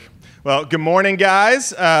Well, good morning,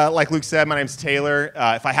 guys. Like Luke said, my name's Taylor.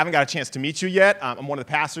 If I haven't got a chance to meet you yet, I'm one of the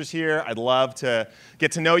pastors here. I'd love to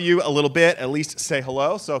get to know you a little bit, at least say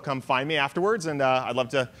hello. So come find me afterwards, and I'd love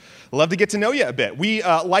to get to know you a bit. We,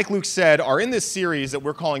 like Luke said, are in this series that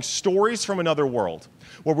we're calling Stories from Another World,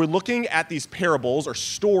 where we're looking at these parables or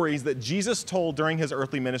stories that Jesus told during his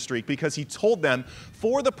earthly ministry because he told them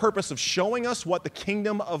for the purpose of showing us what the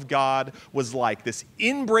kingdom of God was like, this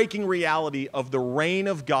inbreaking reality of the reign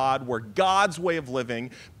of God, where God's way of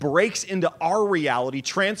living breaks into our reality,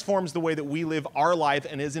 transforms the way that we live our life,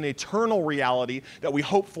 and is an eternal reality that we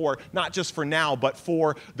hope for, not just for now, but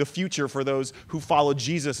for the future, for those who follow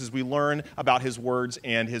Jesus as we learn about his words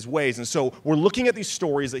and his ways. And so we're looking at these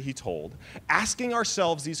stories that he told, asking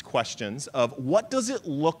ourselves these questions of what does it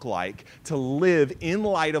look like to live in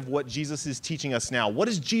light of what Jesus is teaching us now? What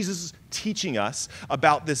is Jesus teaching us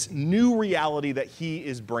about this new reality that he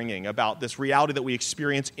is bringing, about this reality that we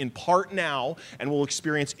experience in part now and will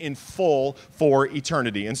experience in full for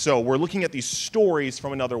eternity? And so we're looking at these stories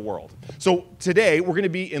from another world. So today we're going to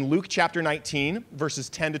be in Luke chapter 19, verses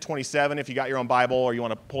 10 to 27. If you got your own Bible or you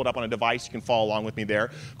want to pull it up on a device, you can follow along with me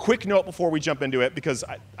there. Quick note before we jump into it, because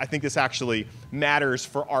I think this actually matters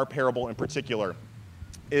for our parable in particular,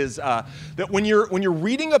 is that when you're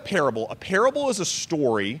reading a parable is a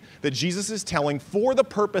story that Jesus is telling for the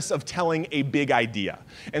purpose of telling a big idea.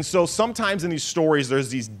 And so sometimes in these stories, there's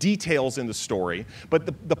these details in the story, but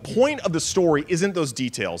the point of the story isn't those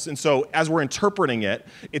details. And so as we're interpreting it,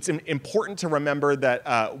 it's important to remember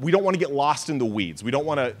that we don't want to get lost in the weeds. We don't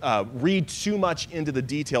want to read too much into the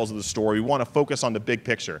details of the story. We want to focus on the big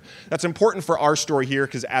picture. That's important for our story here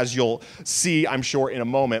because, as you'll see, I'm sure, in a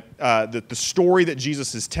moment, that the story that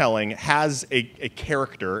Jesus is telling has a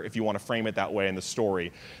character, if you want to frame it that way in the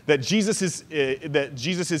story, that Jesus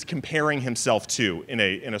is comparing himself to in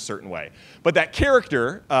a certain way. But that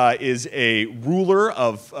character is a ruler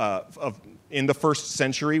of in the first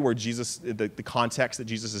century, where Jesus, the context that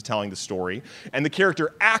Jesus is telling the story, and the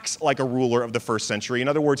character acts like a ruler of the first century. In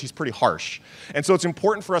other words, he's pretty harsh. And so it's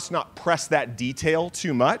important for us to not press that detail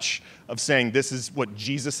too much of saying this is what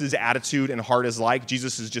Jesus' attitude and heart is like.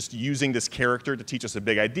 Jesus is just using this character to teach us a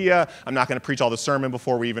big idea. I'm not going to preach all the sermon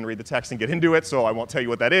before we even read the text and get into it, so I won't tell you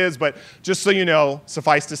what that is. But just so you know,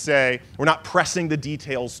 suffice to say, we're not pressing the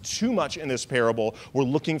details too much in this parable. We're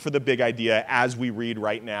looking for the big idea as we read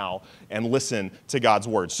right now and listen to God's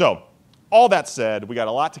word. So, all that said, we got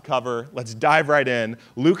a lot to cover. Let's dive right in.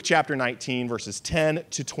 Luke chapter 19, verses 10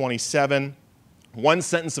 to 27. One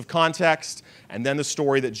sentence of context, and then the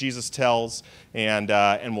story that Jesus tells, and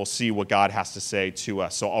we'll see what God has to say to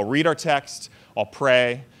us. So I'll read our text, I'll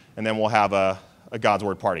pray, and then we'll have a God's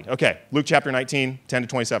word party. Okay, Luke chapter 19, 10 to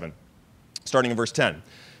 27, starting in verse 10.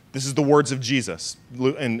 This is the words of Jesus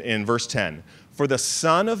in verse 10. For the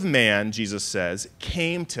Son of Man, Jesus says,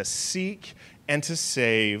 came to seek and to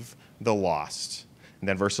save the lost. And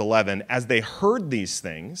then verse 11, as they heard these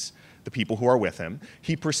things, the people who are with him,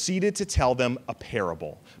 he proceeded to tell them a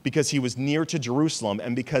parable because he was near to Jerusalem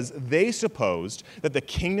and because they supposed that the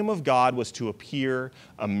kingdom of God was to appear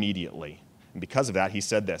immediately. And because of that, he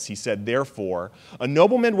said this. He said, therefore, a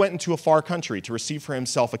nobleman went into a far country to receive for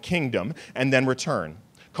himself a kingdom and then return.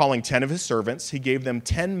 Calling 10 of his servants, he gave them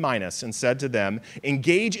 10 minas and said to them,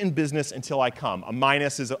 engage in business until I come. A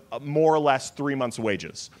minas is more or less 3 months'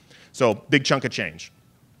 wages. So big chunk of change.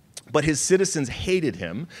 But his citizens hated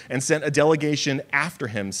him and sent a delegation after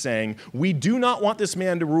him, saying, we do not want this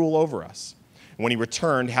man to rule over us. When he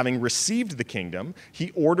returned, having received the kingdom,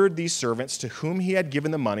 he ordered these servants to whom he had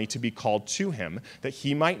given the money to be called to him, that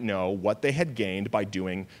he might know what they had gained by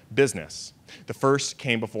doing business. The first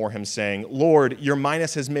came before him, saying, Lord, your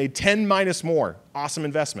minas has made 10 minas more. Awesome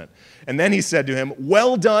investment. And then he said to him,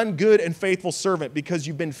 well done, good and faithful servant, because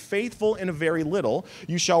you've been faithful in a very little,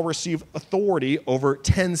 you shall receive authority over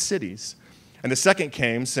 10 cities. And the second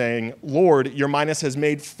came, saying, Lord, your minas has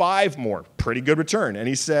made 5 more. Pretty good return. And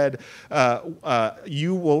he said,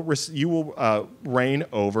 you will reign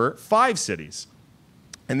over 5 cities.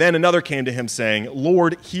 And then another came to him, saying,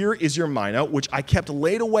 Lord, here is your mina, which I kept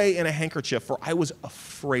laid away in a handkerchief, for I was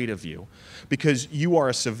afraid of you, because you are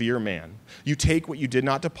a severe man. You take what you did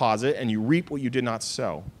not deposit, and you reap what you did not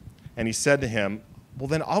sow. And he said to him, well,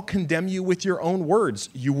 then I'll condemn you with your own words,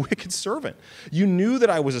 you wicked servant. You knew that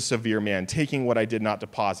I was a severe man, taking what I did not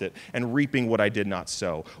deposit and reaping what I did not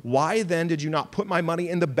sow. Why then did you not put my money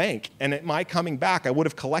in the bank? And at my coming back, I would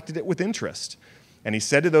have collected it with interest. And he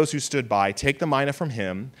said to those who stood by, take the mina from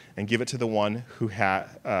him and give it to the one who has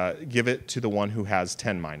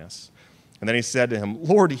 10 minas. And then he said to him,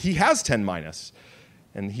 Lord, he has 10 minas.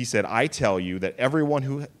 And he said, I tell you that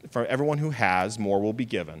for everyone who has, more will be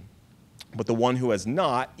given. But the one who has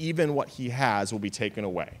not, even what he has will be taken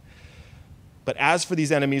away. But as for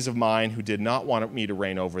these enemies of mine who did not want me to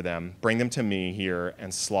reign over them, bring them to me here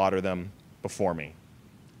and slaughter them before me.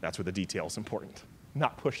 That's where the detail is important,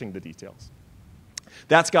 not pushing the details.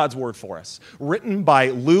 That's God's word for us. Written by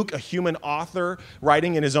Luke, a human author,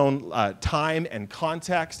 writing in his own time and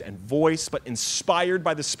context and voice, but inspired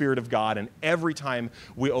by the Spirit of God. And every time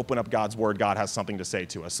we open up God's word, God has something to say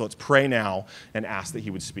to us. So let's pray now and ask that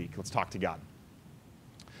he would speak. Let's talk to God.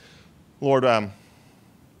 Lord,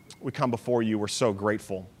 we come before you. We're so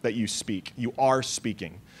grateful that you speak. You are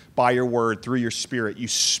speaking. By your word, through your Spirit, you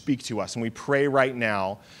speak to us. And we pray right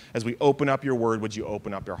now, as we open up your word, would you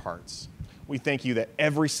open up your hearts? We thank you that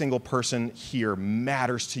every single person here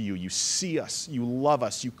matters to you. You see us. You love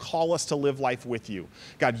us. You call us to live life with you.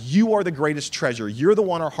 God, you are the greatest treasure. You're the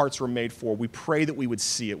one our hearts were made for. We pray that we would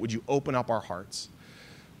see it. Would you open up our hearts?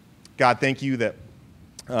 God, thank you that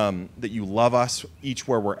you love us each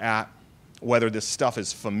where we're at. Whether this stuff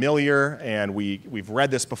is familiar and we've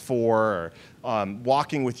read this before, or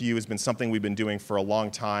walking with you has been something we've been doing for a long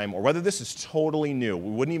time, or whether this is totally new. We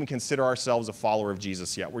wouldn't even consider ourselves a follower of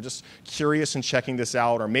Jesus yet. We're just curious and checking this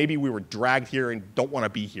out, or maybe we were dragged here and don't want to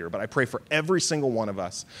be here. But I pray for every single one of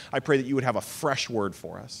us. I pray that you would have a fresh word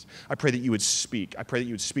for us. I pray that you would speak. I pray that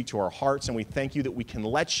you would speak to our hearts, and we thank you that we can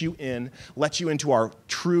let you into our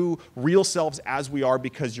true, real selves as we are,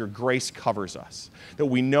 because your grace covers us. That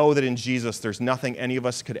we know that in Jesus there's nothing any of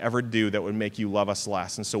us could ever do that would make you love us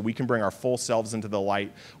less. And so we can bring our full selves into the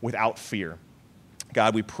light without fear.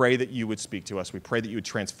 God, we pray that you would speak to us. We pray that you would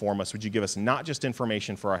transform us. Would you give us not just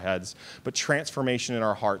information for our heads, but transformation in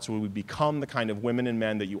our hearts, so we would become the kind of women and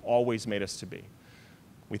men that you always made us to be.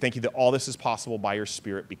 We thank you that all this is possible by your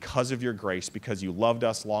Spirit, because of your grace, because you loved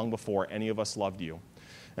us long before any of us loved you.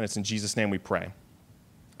 And it's in Jesus' name we pray.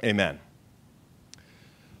 Amen.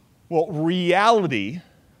 Well, reality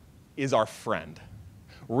is our friend.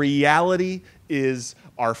 Reality is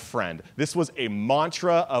our friend. This was a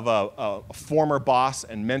mantra of a former boss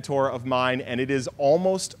and mentor of mine, and it is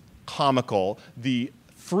almost comical, the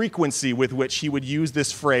frequency with which he would use this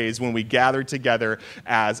phrase when we gathered together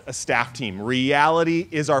as a staff team. Reality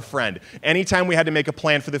is our friend. Anytime we had to make a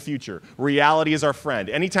plan for the future, reality is our friend.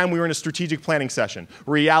 Anytime we were in a strategic planning session,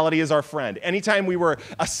 reality is our friend. Anytime we were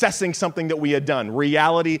assessing something that we had done,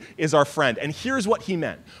 reality is our friend. And here's what he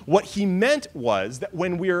meant. What he meant was that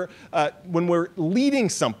when we're leading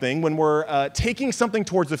something, when we're taking something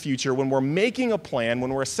towards the future, when we're making a plan,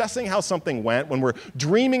 when we're assessing how something went, when we're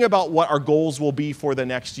dreaming about what our goals will be for the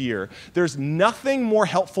next year, there's nothing more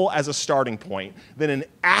helpful as a starting point than an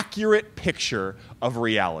accurate picture of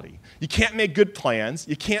reality. You can't make good plans,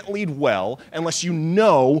 you can't lead well unless you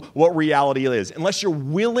know what reality is, unless you're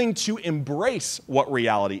willing to embrace what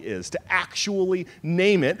reality is, to actually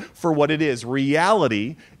name it for what it is.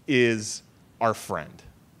 Reality is our friend.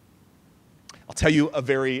 I'll tell you a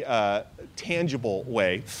very tangible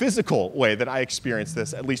way, physical way that I experienced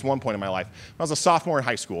this at least one point in my life. When I was a sophomore in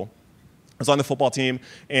high school, I was on the football team,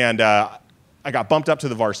 and I got bumped up to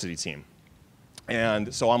the varsity team.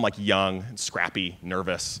 And so I'm like young, scrappy,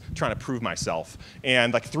 nervous, trying to prove myself.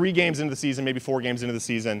 And like 3 games into the season, maybe 4 games into the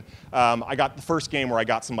season, I got the first game where I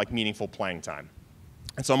got some like meaningful playing time.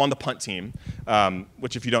 And so I'm on the punt team,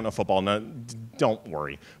 which if you don't know football, don't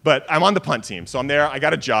worry. But I'm on the punt team. So I'm there. I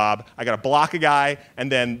got a job. I got to block a guy,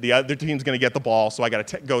 and then the other team's going to get the ball, so I got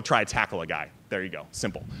to go try to tackle a guy. There you go.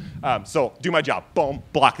 Simple. So do my job. Boom.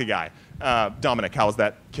 Block the guy. Dominic, how was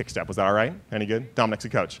that kick step? Was that all right? Any good? Dominic's a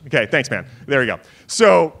coach. Okay, thanks, man. There you go.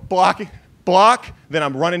 So block, then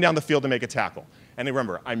I'm running down the field to make a tackle. And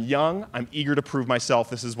remember, I'm young. I'm eager to prove myself.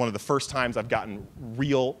 This is one of the first times I've gotten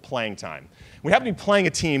real playing time. We happened to be playing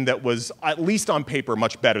a team that was, at least on paper,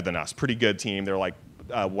 much better than us. Pretty good team. They're like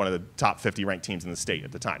one of the top 50 ranked teams in the state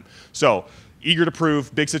at the time. So eager to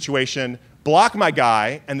prove, big situation. Block my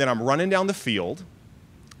guy, and then I'm running down the field,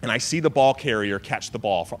 and I see the ball carrier catch the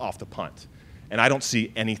ball off the punt. And I don't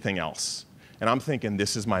see anything else. And I'm thinking,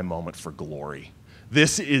 this is my moment for glory.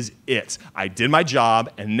 This is it. I did my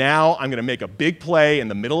job, and now I'm going to make a big play in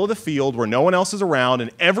the middle of the field where no one else is around, and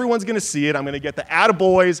everyone's going to see it. I'm going to get the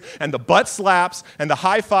attaboys and the butt slaps and the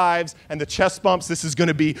high fives and the chest bumps. This is going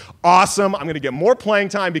to be awesome. I'm going to get more playing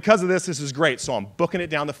time because of this. This is great. So I'm booking it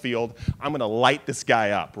down the field. I'm going to light this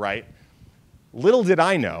guy up, right? Little did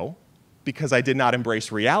I know, because I did not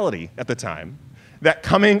embrace reality at the time, that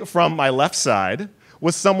coming from my left side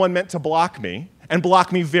was someone meant to block me, and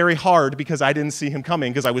block me very hard because I didn't see him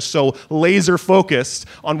coming because I was so laser focused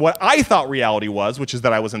on what I thought reality was, which is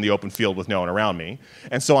that I was in the open field with no one around me.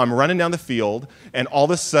 And so I'm running down the field, and all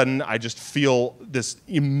of a sudden I just feel this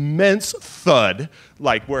immense thud,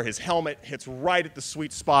 like where his helmet hits right at the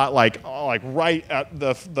sweet spot, like right at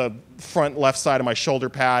the front left side of my shoulder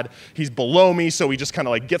pad. He's below me, so he just kind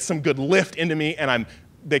of like gets some good lift into me, and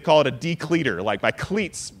they call it a decleater, like my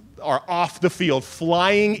cleats are off the field,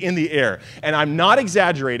 flying in the air. And I'm not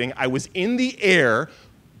exaggerating. I was in the air,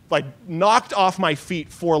 like knocked off my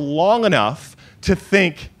feet for long enough to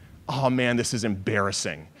think, oh man, this is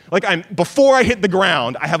embarrassing. Like before I hit the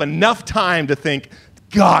ground, I have enough time to think,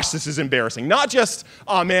 gosh, this is embarrassing. Not just,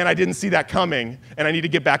 oh man, I didn't see that coming and I need to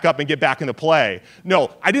get back up and get back into play.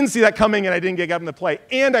 No, I didn't see that coming and I didn't get up into play,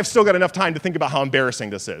 and I've still got enough time to think about how embarrassing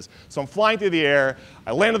this is. So I'm flying through the air,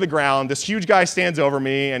 I land on the ground, this huge guy stands over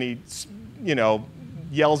me and he,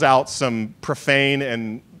 yells out some profane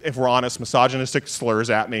and, if we're honest, misogynistic slurs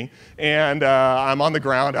at me, and I'm on the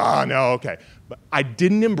ground, no, okay. But I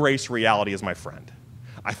didn't embrace reality as my friend.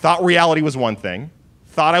 I thought reality was one thing,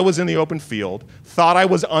 thought I was in the open field, thought I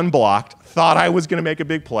was unblocked, thought I was going to make a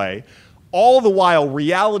big play. All the while,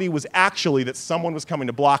 reality was actually that someone was coming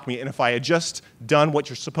to block me, and if I had just done what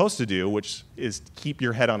you're supposed to do, which is keep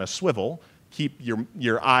your head on a swivel, keep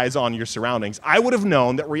your eyes on your surroundings, I would have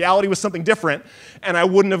known that reality was something different, and I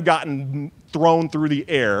wouldn't have gotten thrown through the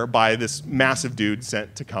air by this massive dude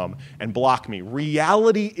sent to come and block me.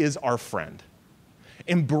 Reality is our friend.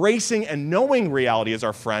 Embracing and knowing reality is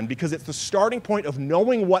our friend because it's the starting point of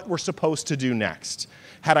knowing what we're supposed to do next.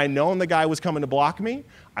 Had I known the guy was coming to block me,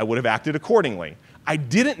 I would have acted accordingly. I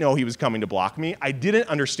didn't know he was coming to block me. I didn't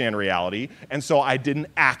understand reality, and so I didn't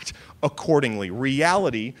act accordingly.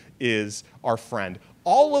 Reality is our friend.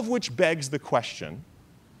 All of which begs the question,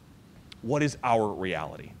 what is our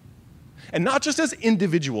reality? And not just as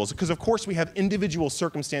individuals, because of course we have individual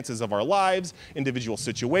circumstances of our lives, individual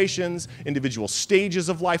situations, individual stages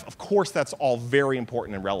of life. Of course, that's all very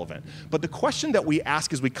important and relevant. But the question that we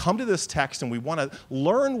ask as we come to this text and we want to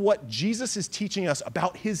learn what Jesus is teaching us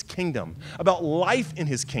about his kingdom, about life in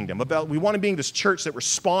his kingdom, we want to be in this church that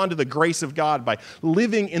respond to the grace of God by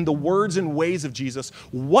living in the words and ways of Jesus.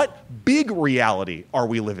 What big reality are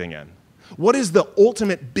we living in? What is the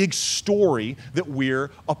ultimate big story that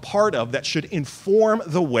we're a part of that should inform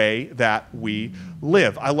the way that we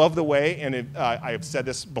live? I love the way, and I have said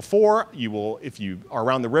this before, if you are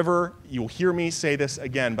around the river, you will hear me say this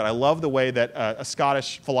again, but I love the way that a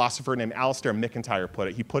Scottish philosopher named Alistair MacIntyre put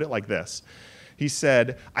it. He put it like this. He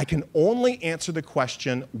said, I can only answer the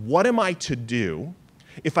question, what am I to do,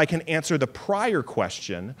 if I can answer the prior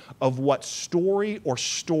question of what story or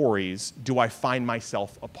stories do I find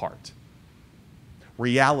myself a part?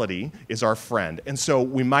 Reality is our friend. And so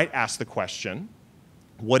we might ask the question,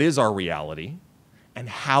 what is our reality and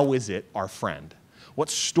how is it our friend? What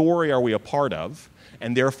story are we a part of,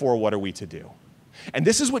 and therefore what are we to do? And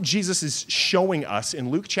this is what Jesus is showing us in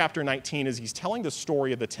Luke chapter 19 as he's telling the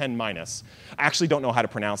story of the 10 minus. I actually don't know how to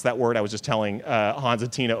pronounce that word. I was just telling Hans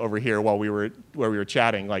and Tina over here while we were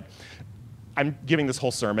chatting, like, I'm giving this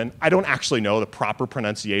whole sermon. I don't actually know the proper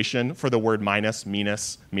pronunciation for the word minus,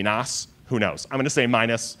 minus, minas. Who knows? I'm going to say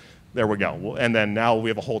minus. There we go. And then now we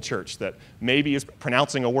have a whole church that maybe is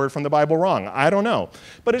pronouncing a word from the Bible wrong. I don't know.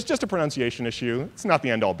 But it's just a pronunciation issue. It's not the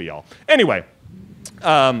end-all, be-all. Anyway,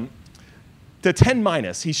 the 10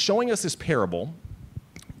 minus, he's showing us this parable,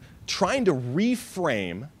 trying to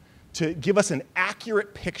reframe to give us an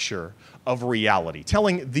accurate picture of reality,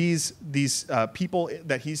 telling these people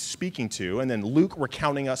that he's speaking to, and then Luke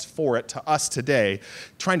recounting us for it to us today,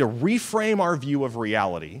 trying to reframe our view of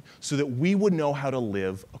reality so that we would know how to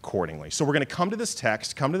live accordingly. So we're going to come to this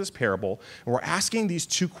text, come to this parable, and we're asking these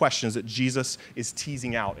two questions that Jesus is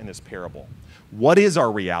teasing out in this parable. What is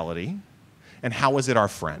our reality, and how is it our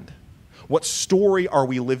friend? What story are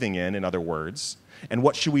we living in other words? And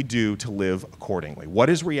what should we do to live accordingly? What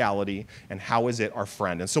is reality, and how is it our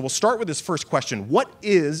friend? And so we'll start with this first question. What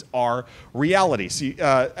is our reality? See,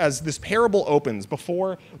 as this parable opens,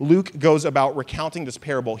 before Luke goes about recounting this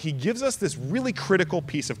parable, he gives us this really critical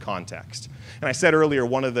piece of context. And I said earlier,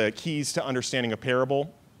 one of the keys to understanding a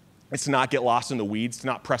parable It's to not get lost in the weeds, to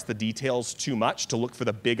not press the details too much, to look for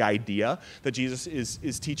the big idea that Jesus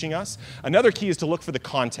is teaching us. Another key is to look for the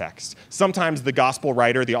context. Sometimes the gospel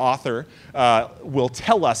writer, the author, will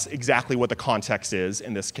tell us exactly what the context is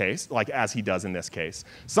in this case, like as he does in this case.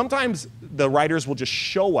 Sometimes the writers will just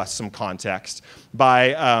show us some context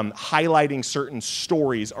by highlighting certain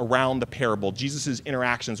stories around the parable, Jesus'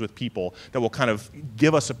 interactions with people that will kind of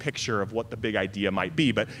give us a picture of what the big idea might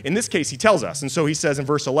be. But in this case, he tells us. And so he says in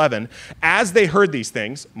verse 11, as they heard these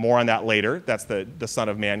things, more on that later, that's the Son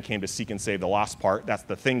of Man came to seek and save the lost part, that's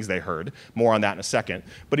the things they heard, more on that in a second.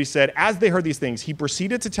 But he said, as they heard these things, he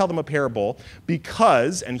proceeded to tell them a parable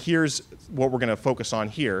because, and here's what we're going to focus on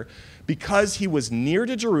here, because he was near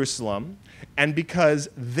to Jerusalem and because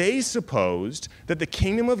they supposed that the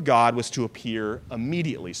kingdom of God was to appear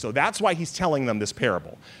immediately. So that's why he's telling them this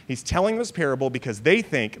parable. He's telling this parable because they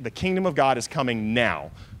think the kingdom of God is coming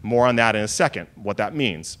now. More on that in a second, what that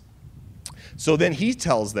means. So then he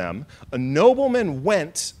tells them, a nobleman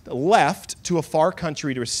left to a far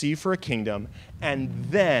country to receive for a kingdom and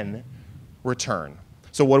then return.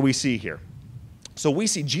 So what do we see here? So we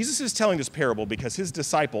see Jesus is telling this parable because his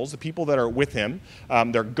disciples, the people that are with him,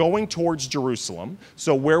 they're going towards Jerusalem.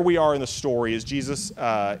 So where we are in the story is Jesus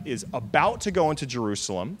is about to go into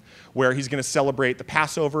Jerusalem, where he's going to celebrate the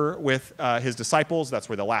Passover with his disciples. That's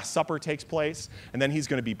where the Last Supper takes place. And then he's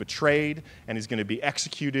going to be betrayed, and he's going to be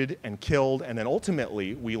executed and killed. And then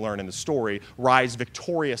ultimately, we learn in the story, rise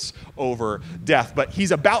victorious over death. But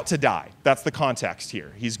he's about to die. That's the context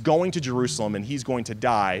here. He's going to Jerusalem, and he's going to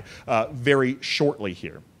die very shortly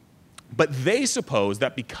here. But they suppose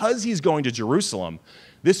that because he's going to Jerusalem,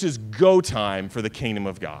 this is go time for the kingdom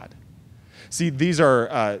of God. See, these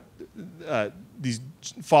are these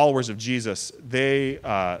followers of Jesus.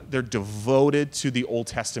 They're devoted to the Old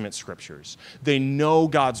Testament scriptures. They know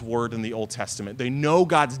God's word in the Old Testament. They know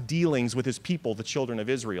God's dealings with his people, the children of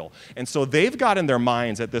Israel. And so they've got in their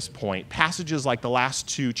minds at this point passages like the last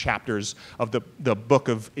 2 chapters of the book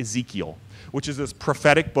of Ezekiel, which is this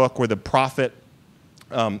prophetic book where the prophet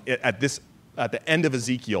at the end of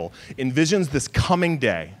Ezekiel envisions this coming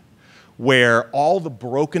day where all the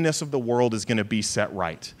brokenness of the world is going to be set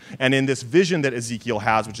right. And in this vision that Ezekiel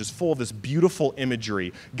has, which is full of this beautiful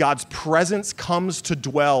imagery, God's presence comes to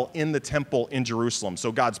dwell in the temple in Jerusalem.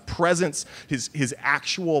 So God's presence, the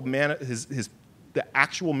actual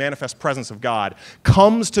manifest presence of God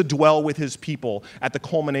comes to dwell with his people at the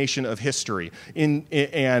culmination of history. And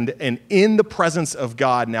in the presence of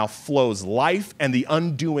God now flows life and the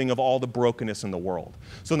undoing of all the brokenness in the world.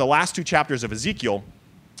 So in the last 2 chapters of Ezekiel,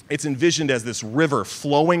 it's envisioned as this river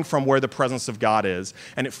flowing from where the presence of God is,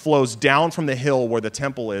 and it flows down from the hill where the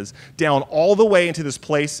temple is, down all the way into this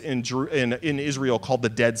place in Israel called the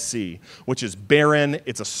Dead Sea, which is barren.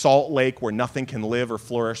 It's a salt lake where nothing can live or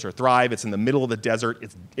flourish or thrive. It's in the middle of the desert.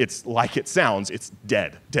 It's like it sounds. It's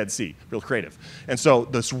Dead Sea, real creative. And so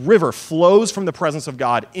this river flows from the presence of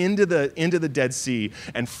God into the Dead Sea,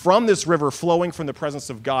 and from this river flowing from the presence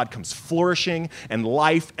of God comes flourishing and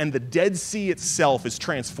life, and the Dead Sea itself is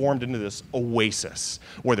transformed into this oasis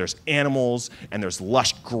where there's animals and there's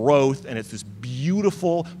lush growth, and it's this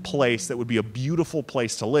beautiful place that would be a beautiful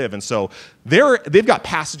place to live. And so they've got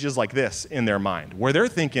passages like this in their mind where they're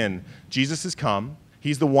thinking, Jesus has come,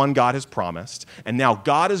 he's the one God has promised, and now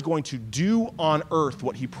God is going to do on earth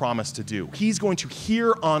what he promised to do. He's going to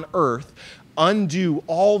here on earth undo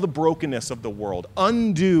all the brokenness of the world,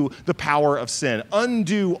 undo the power of sin,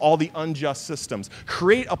 undo all the unjust systems,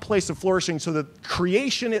 create a place of flourishing so that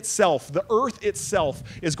creation itself, the earth itself,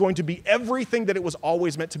 is going to be everything that it was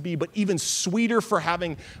always meant to be, but even sweeter for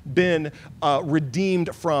having been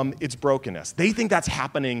redeemed from its brokenness. They think that's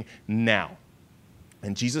happening now.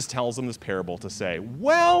 And Jesus tells them this parable to say,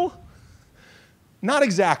 well, not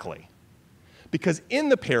exactly. Because in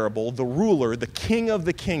the parable, the ruler, the king of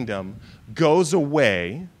the kingdom, goes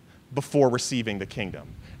away before receiving the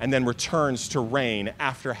kingdom and then returns to reign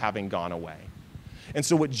after having gone away. And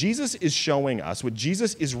so what Jesus is showing us, what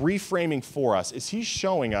Jesus is reframing for us, is he's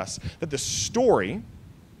showing us that the story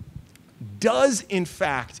does in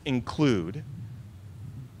fact include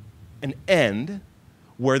an end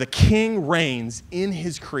where the king reigns in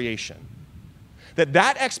his creation.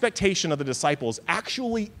 That expectation of the disciples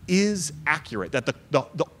actually is accurate, that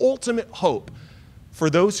the ultimate hope for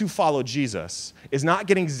those who follow Jesus is not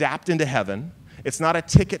getting zapped into heaven. It's not a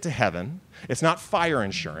ticket to heaven. It's not fire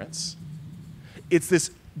insurance. It's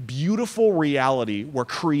this beautiful reality where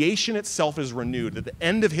creation itself is renewed. At the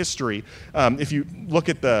end of history, if you look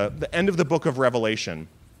at the end of the book of Revelation,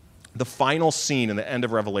 The final scene in the end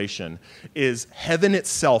of Revelation is heaven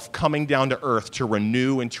itself coming down to earth to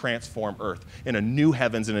renew and transform earth in a new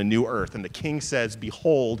heavens and a new earth. And the king says,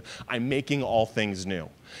 behold, I'm making all things new.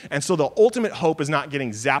 And so the ultimate hope is not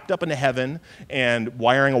getting zapped up into heaven and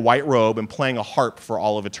wearing a white robe and playing a harp for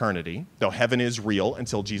all of eternity, though heaven is real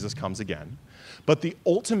until Jesus comes again. But the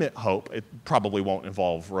ultimate hope, it probably won't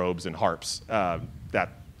involve robes and harps. That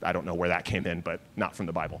I don't know where that came in, but not from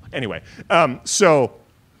the Bible. Anyway, so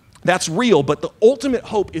that's real, but the ultimate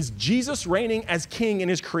hope is Jesus reigning as king in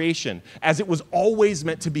his creation, as it was always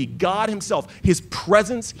meant to be. God himself, his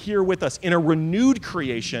presence here with us in a renewed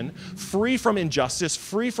creation, free from injustice,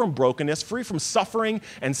 free from brokenness, free from suffering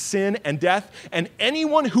and sin and death. And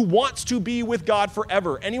anyone who wants to be with God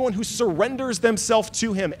forever, anyone who surrenders themselves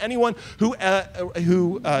to him, anyone who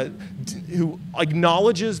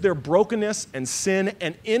acknowledges their brokenness and sin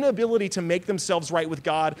and inability to make themselves right with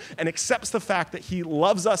God and accepts the fact that he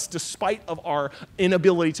loves us despite of our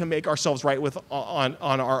inability to make ourselves right with on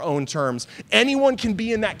our own terms. Anyone can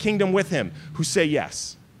be in that kingdom with him who say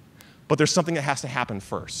yes. But there's something that has to happen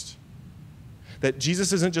first. That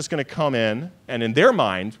Jesus isn't just going to come in, and in their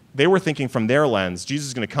mind, they were thinking from their lens, Jesus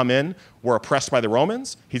is going to come in, we're oppressed by the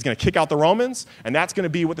Romans, he's going to kick out the Romans, and that's going to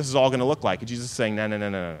be what this is all going to look like. And Jesus is saying,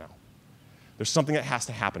 no. There's something that has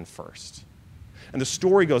to happen first. And the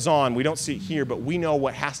story goes on. We don't see it here, but we know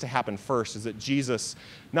what has to happen first is that Jesus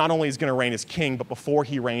not only is going to reign as king, but before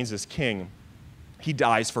he reigns as king, he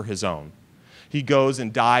dies for his own. He goes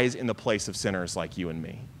and dies in the place of sinners like you and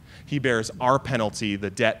me. He bears our penalty, the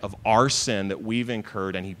debt of our sin that we've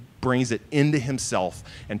incurred, and he brings it into himself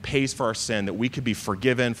and pays for our sin that we could be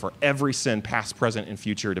forgiven for every sin, past, present, and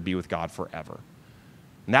future, to be with God forever.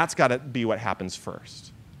 And that's got to be what happens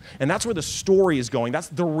first. And that's where the story is going. That's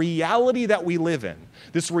the reality that we live in.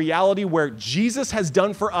 This reality where Jesus has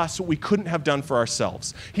done for us what we couldn't have done for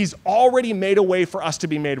ourselves. He's already made a way for us to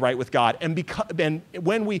be made right with God. And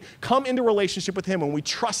when we come into relationship with him, when we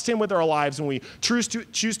trust him with our lives, and we choose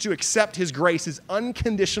to accept his grace, his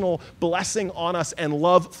unconditional blessing on us and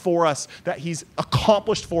love for us that he's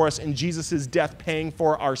accomplished for us in Jesus' death paying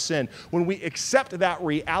for our sin, when we accept that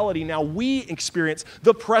reality, now we experience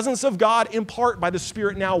the presence of God in part by the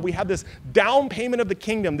Spirit now. We have this down payment of the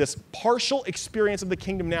kingdom, this partial experience of the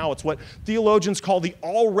kingdom now. It's what theologians call the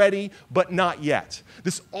already but not yet.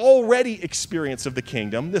 This already experience of the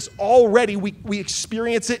kingdom, this already, we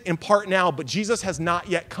experience it in part now, but Jesus has not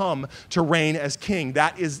yet come to reign as king.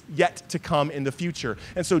 That is yet to come in the future.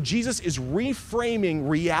 And so Jesus is reframing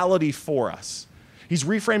reality for us. He's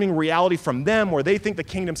reframing reality from them where they think the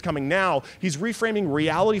kingdom's coming now. He's reframing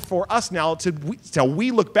reality for us now till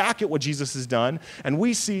we look back at what Jesus has done and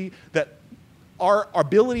we see that our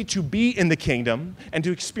ability to be in the kingdom and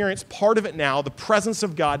to experience part of it now, the presence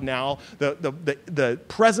of God now, the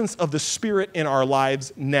presence of the Spirit in our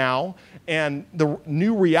lives now, and the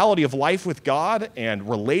new reality of life with God and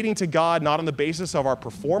relating to God, not on the basis of our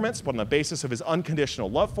performance, but on the basis of his unconditional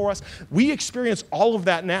love for us. We experience all of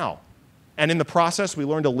that now. And in the process, we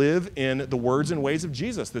learn to live in the words and ways of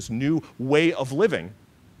Jesus, this new way of living.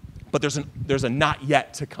 But there's a not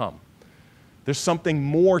yet to come. There's something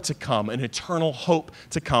more to come, an eternal hope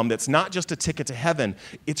to come that's not just a ticket to heaven.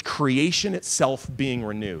 It's creation itself being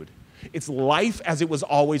renewed. It's life as it was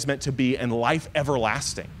always meant to be, and life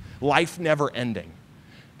everlasting, life never ending.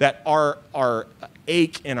 That our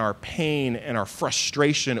ache and our pain and our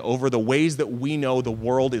frustration over the ways that we know the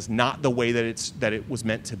world is not the way that it was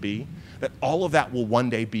meant to be, that all of that will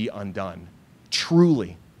one day be undone.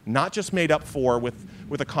 Truly. Not just made up for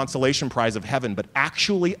with a consolation prize of heaven, but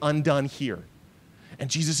actually undone here. And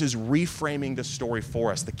Jesus is reframing the story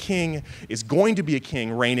for us. The king is going to be a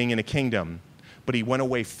king reigning in a kingdom, but he went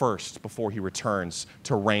away first before he returns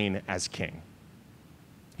to reign as king.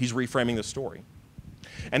 He's reframing the story.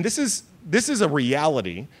 And this is a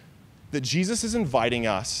reality that Jesus is inviting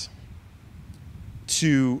us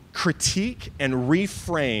to critique and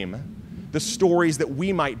reframe the stories that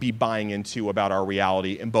we might be buying into about our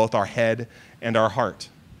reality in both our head and our heart.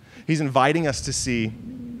 He's inviting us to see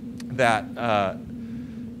that,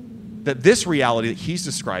 that this reality that he's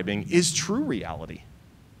describing is true reality.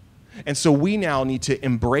 And so we now need to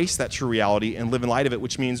embrace that true reality and live in light of it,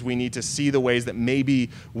 which means we need to see the ways that maybe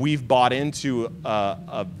we've bought into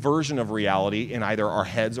a version of reality in either our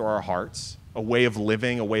heads or our hearts, a way of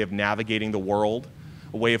living, a way of navigating the world,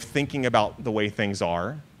 a way of thinking about the way things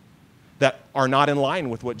are, that are not in line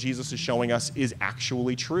with what Jesus is showing us is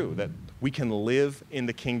actually true, that we can live in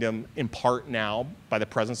the kingdom in part now by the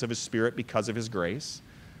presence of his Spirit because of his grace,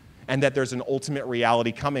 and that there's an ultimate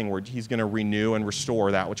reality coming where he's going to renew and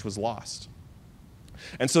restore that which was lost.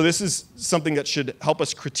 And so this is something that should help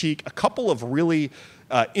us critique a couple of really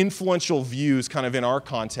influential views kind of in our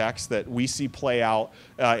context that we see play out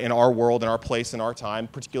in our world, in our place, in our time,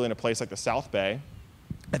 particularly in a place like the South Bay.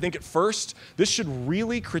 I think at first, this should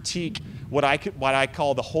really critique what I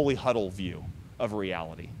call the holy huddle view of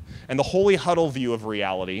reality. And the holy huddle view of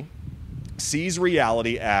reality sees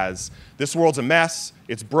reality as this world's a mess,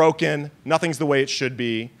 it's broken, nothing's the way it should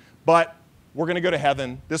be, but we're going to go to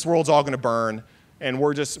heaven, this world's all going to burn, and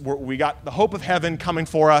we got the hope of heaven coming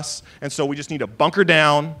for us, and so we just need to bunker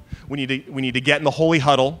down, we need to get in the holy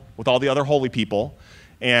huddle with all the other holy people,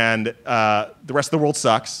 and the rest of the world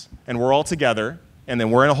sucks, and we're all together, and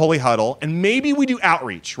then we're in a holy huddle, and maybe we do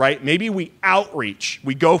outreach, right? Maybe we outreach.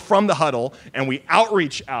 We go from the huddle, and we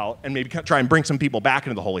outreach out, and maybe try and bring some people back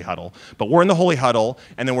into the holy huddle. But we're in the holy huddle,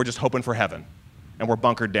 and then we're just hoping for heaven, and we're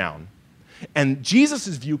bunkered down. And Jesus'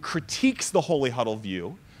 view critiques the holy huddle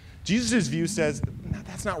view. Jesus' view says, no,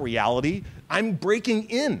 that's not reality. I'm breaking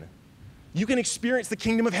in. You can experience the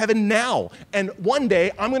kingdom of heaven now. And one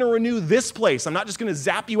day, I'm going to renew this place. I'm not just going to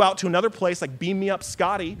zap you out to another place like Beam Me Up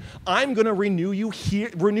Scotty. I'm going to renew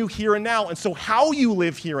here and now. And so how you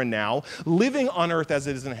live here and now, living on earth as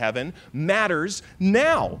it is in heaven, matters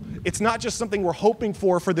now. It's not just something we're hoping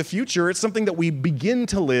for the future. It's something that we begin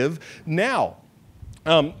to live now.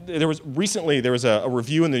 There was a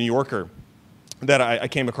review in the New Yorker that I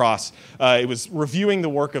came across. It was reviewing the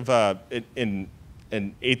work of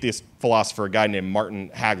an atheist philosopher, a guy named Martin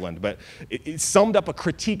Hagland, but it summed up a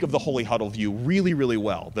critique of the holy huddle view really, really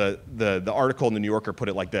well. The article in the New Yorker put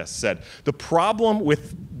it like this, said, the problem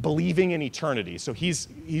with believing in eternity, so he's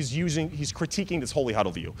critiquing this holy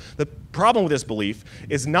huddle view. The problem with this belief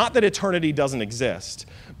is not that eternity doesn't exist,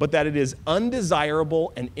 but that it is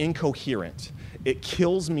undesirable and incoherent. It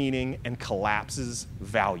kills meaning and collapses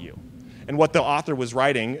value. And what the author was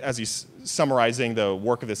writing, as he's summarizing the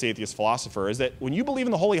work of this atheist philosopher, is that when you believe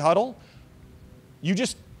in the holy huddle, you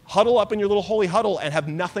just huddle up in your little holy huddle and have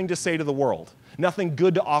nothing to say to the world, nothing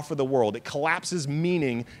good to offer the world. It collapses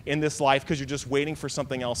meaning in this life because you're just waiting for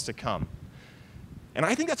something else to come. And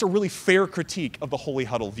I think that's a really fair critique of the holy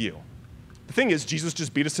huddle view. The thing is, Jesus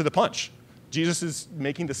just beat us to the punch. Jesus is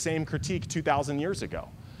making the same critique 2,000 years ago.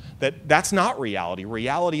 That's not reality.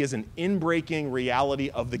 Reality is an inbreaking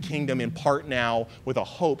reality of the kingdom in part now with a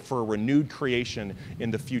hope for a renewed creation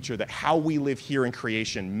in the future, that how we live here in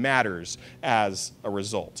creation matters as a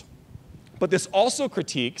result. But this also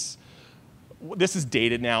critiques, this is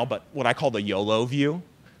dated now, but what I call the YOLO view.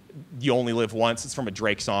 You only live once. It's from a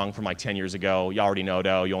Drake song from like 10 years ago. You already know,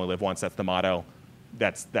 though. You only live once. That's the motto.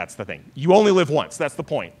 That's the thing. You only live once. That's the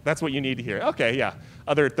point. That's what you need to hear. Okay, yeah.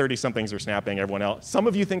 Other 30-somethings are snapping, everyone else. Some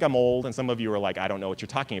of you think I'm old, and some of you are like, I don't know what you're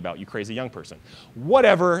talking about, you crazy young person.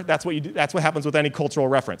 Whatever, that's what you do. That's what happens with any cultural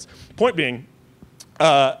reference. Point being,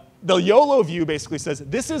 the YOLO view basically says,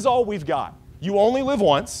 this is all we've got. You only live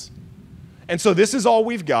once, and so this is all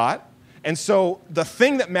we've got. And so the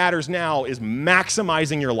thing that matters now is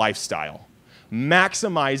maximizing your lifestyle,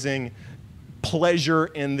 maximizing pleasure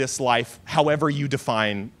in this life, however you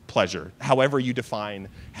define pleasure, however you define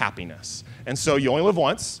happiness. And so you only live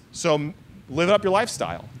once, so live up your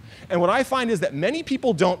lifestyle. And what I find is that many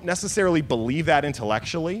people don't necessarily believe that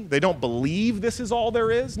intellectually. They don't believe this is all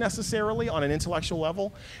there is necessarily on an intellectual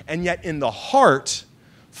level. And yet in the heart,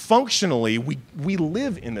 functionally, we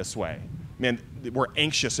live in this way. Man, we're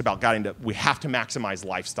anxious about we have to maximize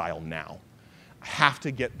lifestyle now. I have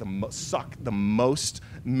to get suck the most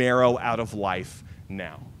marrow out of life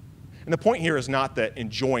now. And the point here is not that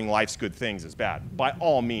enjoying life's good things is bad. By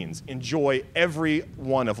all means, enjoy every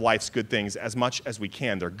one of life's good things as much as we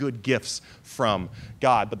can. They're good gifts from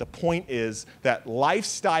God. But the point is that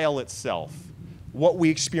lifestyle itself, what we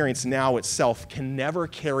experience now itself, can never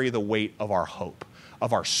carry the weight of our hope,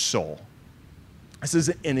 of our soul. This is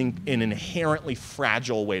an inherently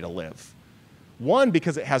fragile way to live. One,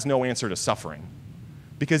 because it has no answer to suffering.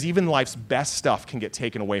 Because even life's best stuff can get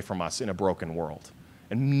taken away from us in a broken world.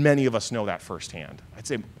 And many of us know that firsthand. I'd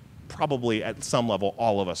say probably at some level,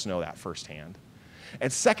 all of us know that firsthand.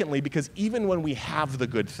 And secondly, because even when we have the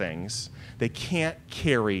good things, they can't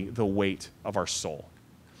carry the weight of our soul.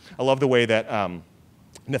 I love the way that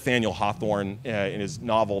Nathaniel Hawthorne, in his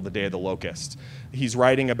novel, The Day of the Locust, he's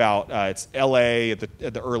writing about, it's L.A. at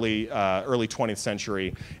the early 20th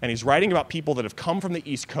century, and he's writing about people that have come from the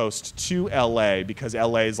East Coast to L.A. because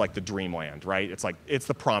L.A. is like the dreamland, right? It's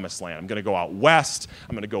the promised land. I'm going to go out west.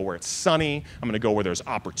 I'm going to go where it's sunny. I'm going to go where there's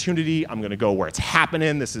opportunity. I'm going to go where it's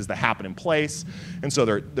happening. This is the happening place. And so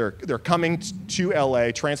they're coming to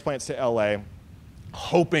L.A., transplants to L.A.,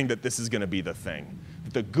 hoping that this is going to be the thing.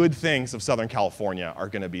 The good things of Southern California are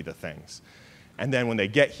going to be the things. And then when they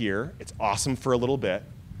get here, it's awesome for a little bit,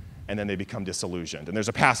 and then they become disillusioned. And there's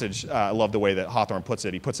a passage, I love the way that Hawthorne puts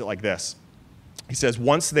it. He puts it like this. He says,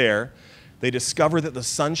 once there, they discover that the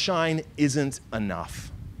sunshine isn't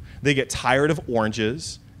enough. They get tired of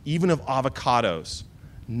oranges, even of avocados.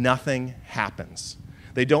 Nothing happens.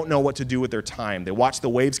 They don't know what to do with their time. They watch the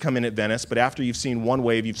waves come in at Venice, but after you've seen one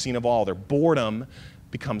wave, you've seen of all. Their boredom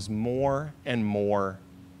becomes more and more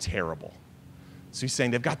terrible. So he's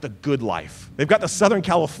saying they've got the good life. They've got the Southern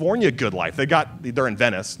California good life. They're in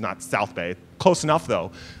Venice, not South Bay. Close enough,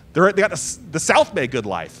 though. They got the South Bay good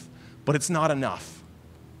life, but it's not enough.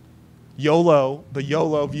 YOLO, the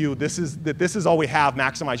YOLO view, this is all we have,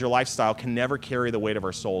 maximize your lifestyle, can never carry the weight of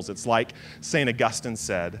our souls. It's like St. Augustine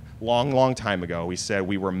said long, long time ago. He said,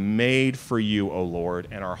 we were made for you, O Lord,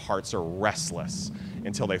 and our hearts are restless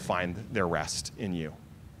until they find their rest in you.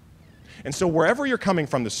 And so wherever you're coming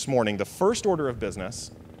from this morning, the first order of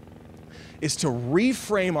business is to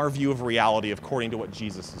reframe our view of reality according to what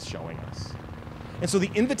Jesus is showing us. And so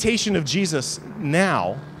the invitation of Jesus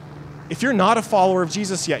now, if you're not a follower of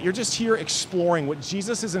Jesus yet, you're just here exploring what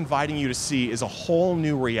Jesus is inviting you to see is a whole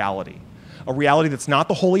new reality. A reality that's not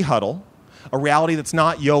the holy huddle, a reality that's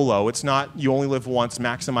not YOLO. It's not you only live once,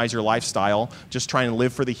 maximize your lifestyle, just trying to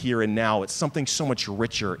live for the here and now. It's something so much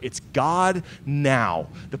richer. It's God now,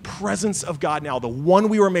 the presence of God now, the one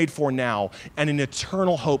we were made for now, and an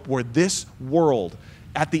eternal hope where this world,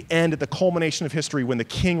 at the end, at the culmination of history, when the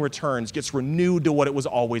King returns, gets renewed to what it was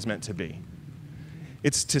always meant to be.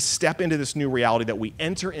 It's to step into this new reality that we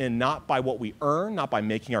enter in not by what we earn, not by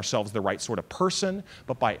making ourselves the right sort of person,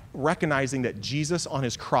 but by recognizing that Jesus on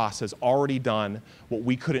his cross has already done what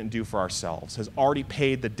we couldn't do for ourselves, has already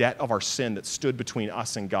paid the debt of our sin that stood between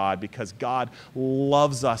us and God because God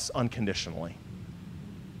loves us unconditionally.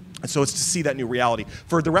 And so it's to see that new reality.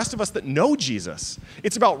 For the rest of us that know Jesus,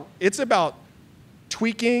 it's about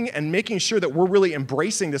tweaking and making sure that we're really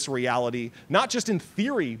embracing this reality, not just in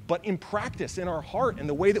theory, but in practice, in our heart, and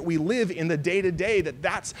the way that we live in the day-to-day,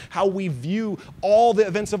 that's how we view all the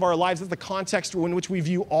events of our lives. That's the context in which we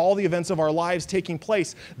view all the events of our lives taking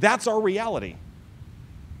place. That's our reality.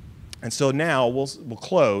 And so now we'll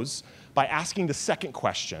close by asking the second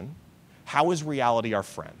question, how is reality our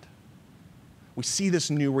friend? We see this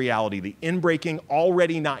new reality, the inbreaking,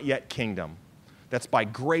 already not yet kingdom. That's by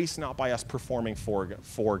grace, not by us performing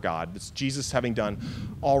for God. It's Jesus having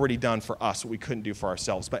already done for us what we couldn't do for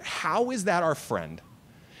ourselves. But how is that our friend?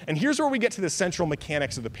 And here's where we get to the central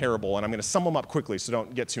mechanics of the parable, and I'm going to sum them up quickly so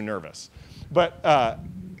don't get too nervous. But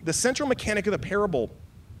the central mechanic of the parable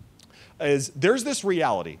is there's this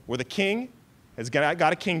reality where the king has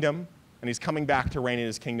got a kingdom, and he's coming back to reign in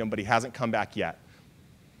his kingdom, but he hasn't come back yet.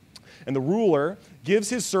 And the ruler gives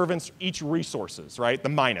his servants each resources, right? The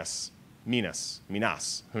minas,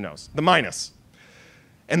 who knows? The minas.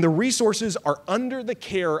 And the resources are under the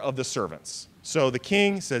care of the servants. So the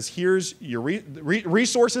king says, here's your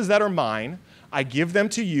resources that are mine. I give them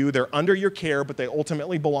to you. They're under your care, but they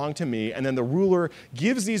ultimately belong to me. And then the ruler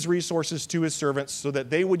gives these resources to his servants so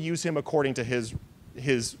that they would use him according to his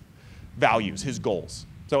values, his goals.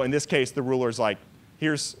 So in this case, the ruler's like,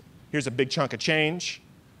 here's a big chunk of change.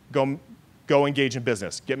 Go engage in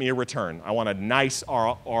business. Get me a return. I want a nice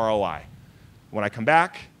ROI. When I come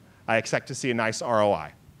back, I expect to see a nice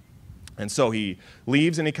ROI. And so he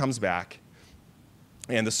leaves and he comes back,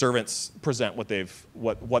 and the servants present what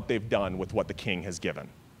they've done with what the king has given.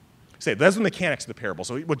 Say, that's the mechanics of the parable.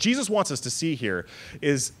 So what Jesus wants us to see here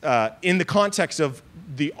is in the context of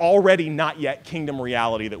the already not yet kingdom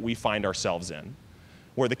reality that we find ourselves in,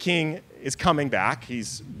 where the king is coming back.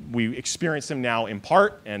 We experience him now in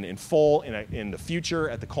part and in full in the future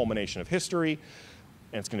at the culmination of history.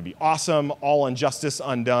 And it's going to be awesome, all injustice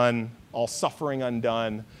undone, all suffering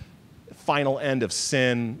undone, final end of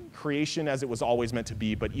sin, creation as it was always meant to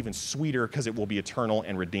be, but even sweeter because it will be eternal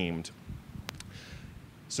and redeemed.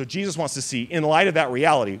 So Jesus wants to see, in light of that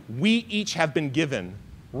reality, we each have been given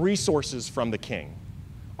resources from the King.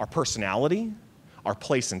 Our personality, our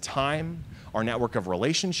place and time, our network of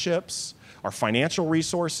relationships, our financial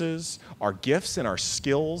resources, our gifts and our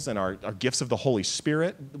skills and our gifts of the Holy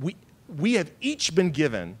Spirit. We have each been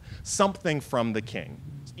given something from the King.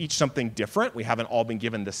 Each something different. We haven't all been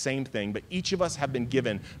given the same thing, but each of us have been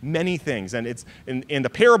given many things. And it's in the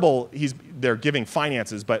parable, they're giving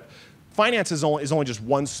finances, but finance is only just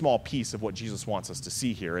one small piece of what Jesus wants us to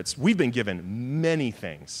see here. We've been given many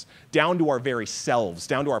things, down to our very selves,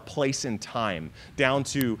 down to our place in time, down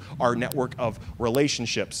to our network of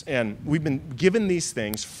relationships. And we've been given these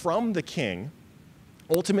things from the King.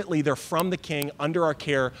 Ultimately, they're from the king, under our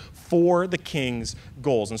care, for the king's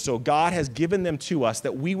goals. And so God has given them to us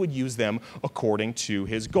that we would use them according to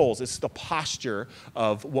his goals. It's the posture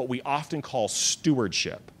of what we often call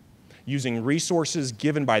stewardship, using resources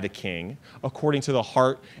given by the king according to the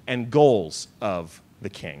heart and goals of the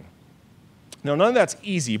king. Now, none of that's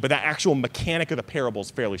easy, but that actual mechanic of the parable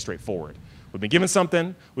is fairly straightforward. We've been given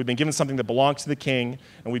something that belongs to the king,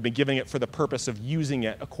 and we've been giving it for the purpose of using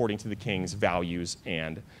it according to the king's values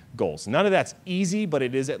and goals. None of that's easy, but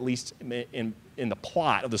it is, at least in the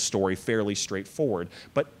plot of the story, fairly straightforward.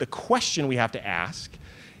 But the question we have to ask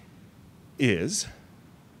is,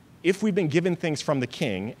 if we've been given things from the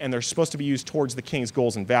king, and they're supposed to be used towards the king's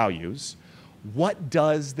goals and values, what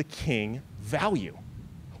does the king value?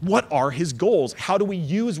 What are his goals? How do we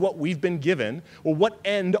use what we've been given? Well, what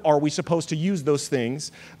end are we supposed to use those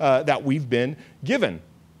things that we've been given?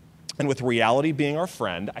 And with reality being our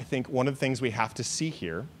friend, I think one of the things we have to see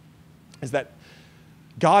here is that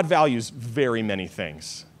God values very many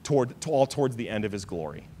things all towards the end of his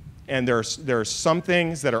glory. And there are some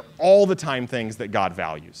things that are all the time things that God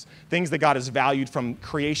values, things that God has valued from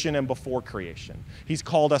creation and before creation. He's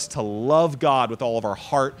called us to love God with all of our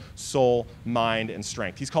heart, soul, mind, and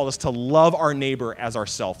strength. He's called us to love our neighbor as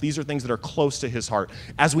ourselves. These are things that are close to his heart.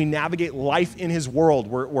 As we navigate life in his world,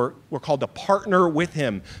 we're called to partner with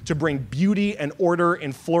him to bring beauty and order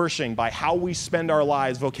and flourishing by how we spend our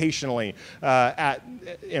lives vocationally,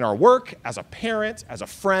 in our work, as a parent, as a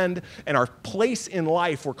friend, and our place in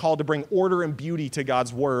life. We're called to bring order and beauty to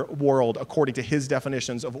God's world according to his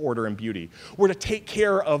definitions of order and beauty. We're to take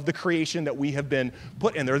care of the creation that we have been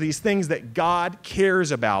put in. There are these things that God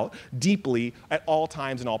cares about deeply at all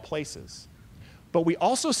times and all places. But we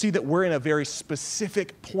also see that we're in a very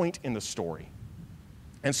specific point in the story.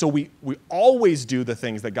 And so we always do the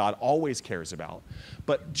things that God always cares about.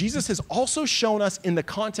 But Jesus has also shown us in the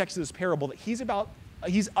context of this parable that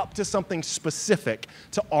he's up to something specific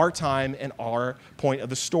to our time and our point of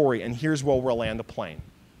the story. And here's where we'll land the plane.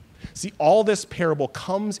 See, all this parable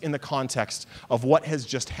comes in the context of what has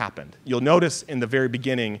just happened. You'll notice in the very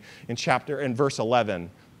beginning in verse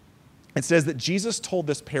 11, it says that Jesus told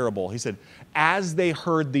this parable. He said, as they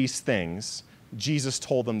heard these things, Jesus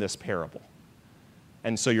told them this parable.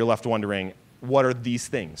 And so you're left wondering, what are these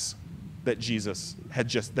things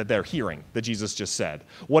that they're hearing, that Jesus just said?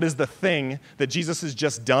 What is the thing that Jesus has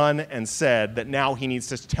just done and said that now he needs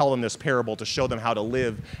to tell them this parable to show them how to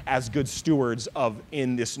live as good stewards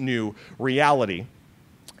in this new reality?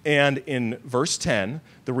 And in verse 10,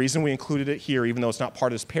 the reason we included it here, even though it's not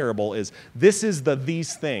part of this parable, is this is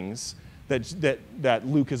these things that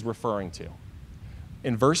Luke is referring to.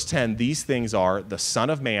 In verse 10, these things are the Son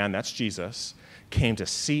of Man, that's Jesus, came to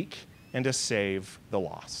seek and to save the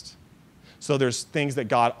lost. So there's things that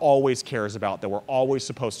God always cares about that we're always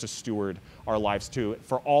supposed to steward our lives to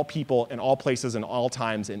for all people in all places and all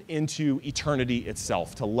times and into eternity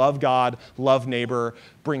itself. To love God, love neighbor,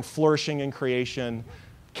 bring flourishing in creation,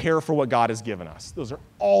 care for what God has given us. Those are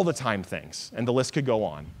all the time things, and the list could go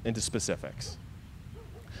on into specifics.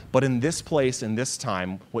 But in this place, in this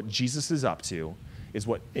time, what Jesus is up to is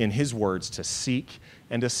what, in his words, to seek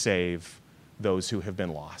and to save those who have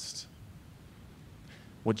been lost.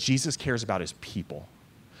 What Jesus cares about is people.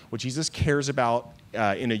 What Jesus cares about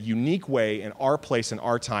in a unique way in our place in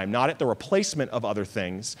our time, not at the replacement of other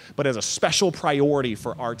things, but as a special priority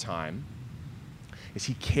for our time, is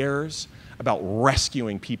he cares about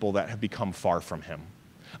rescuing people that have become far from him,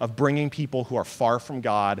 of bringing people who are far from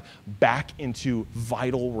God back into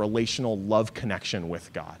vital relational love connection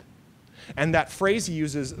with God. And that phrase he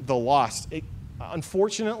uses, the lost,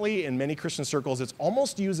 unfortunately, in many Christian circles, it's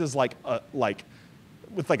almost used as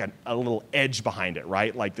with a little edge behind it,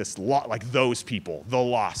 right? Like those people, the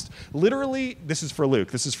lost. Literally, this is for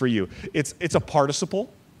Luke, this is for you. It's a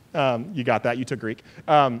participle. You got that, you took Greek.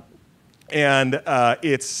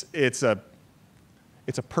 It's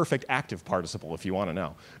a perfect active participle if you want to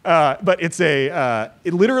know. But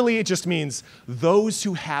it literally just means those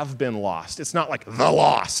who have been lost. It's not like the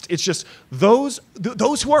lost. It's just those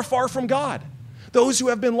who are far from God. Those who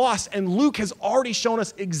have been lost. And Luke has already shown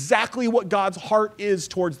us exactly what God's heart is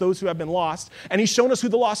towards those who have been lost. And he's shown us who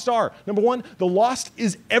the lost are. Number one, the lost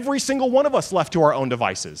is every single one of us left to our own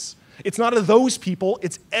devices. It's not of those people.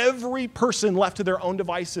 It's every person left to their own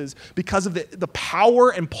devices because of the power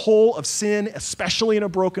and pull of sin, especially in a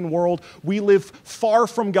broken world. We live far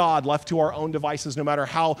from God, left to our own devices, no matter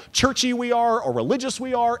how churchy we are or religious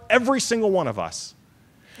we are, every single one of us.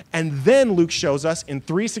 And then Luke shows us in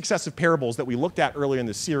 3 successive parables that we looked at earlier in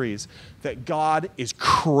the series that God is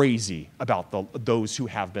crazy about those who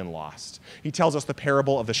have been lost. He tells us the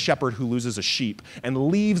parable of the shepherd who loses a sheep and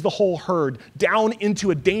leaves the whole herd down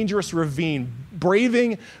into a dangerous ravine,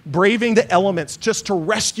 braving the elements just to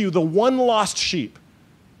rescue the one lost sheep.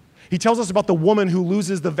 He tells us about the woman who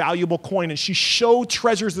loses the valuable coin, and she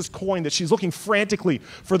treasures this coin, that she's looking frantically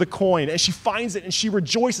for the coin, and she finds it and she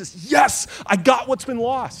rejoices. Yes, I got what's been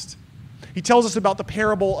lost. He tells us about the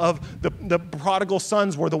parable of the prodigal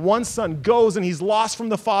sons, where the one son goes and he's lost from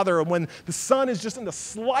the father, and when the son is just in the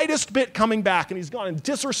slightest bit coming back, and he's gone and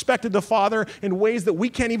disrespected the father in ways that we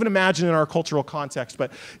can't even imagine in our cultural context.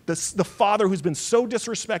 But the father who's been so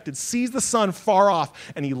disrespected sees the son far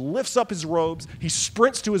off, and he lifts up his robes, he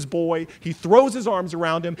sprints to his boy, he throws his arms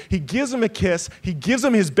around him, he gives him a kiss, he gives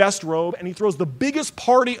him his best robe, and he throws the biggest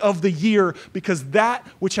party of the year because that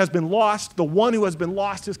which has been lost, the one who has been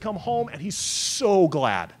lost, has come home, and he's so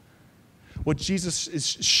glad. What Jesus is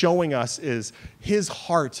showing us is his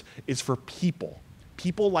heart is for people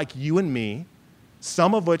like you and me,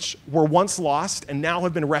 some of which were once lost and now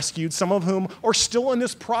have been rescued, some of whom are still in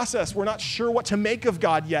this process. We're not sure what to make of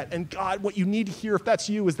God yet. And God, what you need to hear, if that's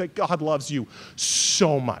you, is that God loves you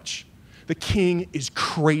so much. The King is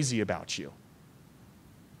crazy about you.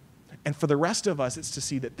 And for the rest of us, it's to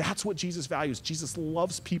see that that's what Jesus values. Jesus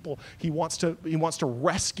loves people. He wants to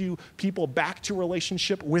rescue people back to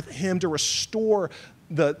relationship with him, to restore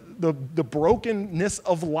the brokenness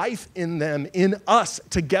of life in them, in us,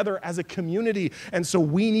 together as a community. And so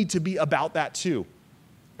we need to be about that too,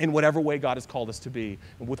 in whatever way God has called us to be,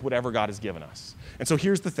 and with whatever God has given us. And so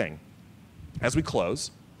here's the thing. As we close,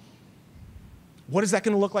 what is that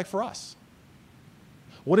going to look like for us?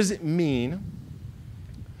 What does it mean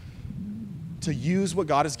to use what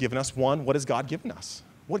God has given us? One, what has God given us?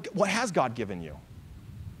 What has God given you?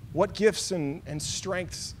 What gifts and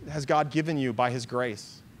strengths has God given you by his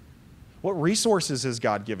grace? What resources has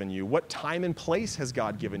God given you? What time and place has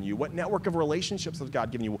God given you? What network of relationships has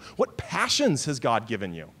God given you? What passions has God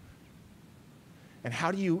given you? And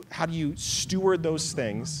how do you steward those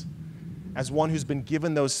things as one who's been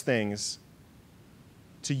given those things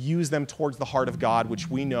to use them towards the heart of God, which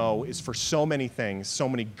we know is for so many things, so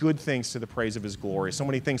many good things to the praise of his glory, so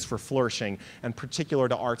many things for flourishing, and particular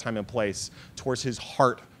to our time and place, towards his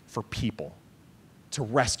heart for people, to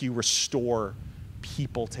rescue, restore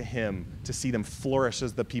people to him, to see them flourish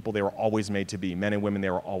as the people they were always made to be, men and women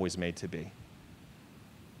they were always made to be.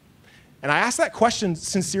 And I ask that question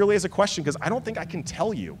sincerely as a question because I don't think I can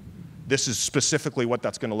tell you this is specifically what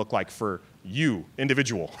that's going to look like for you,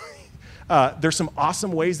 individual. There's some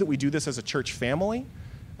awesome ways that we do this as a church family.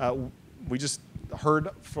 We just heard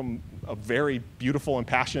from a very beautiful and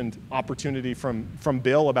passionate opportunity from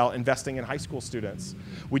Bill about investing in high school students.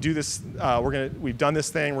 We do this, we've done this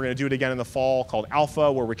thing, we're gonna do it again in the fall, called Alpha,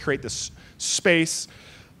 where we create this space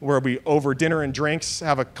where we, over dinner and drinks,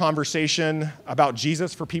 have a conversation about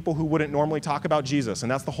Jesus for people who wouldn't normally talk about Jesus.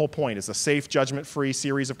 And that's the whole point. It's a safe, judgment-free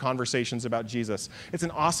series of conversations about Jesus. It's an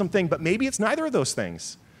awesome thing, but maybe it's neither of those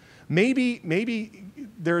things. Maybe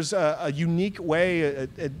there's a unique way,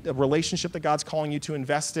 a relationship that God's calling you to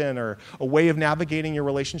invest in, or a way of navigating your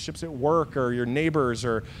relationships at work or your neighbors,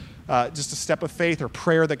 or just a step of faith or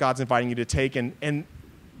prayer that God's inviting you to take. And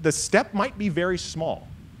the step might be very small.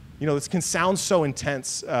 You know, this can sound so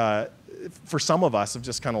intense for some of us, of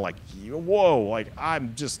just kind of like, whoa, like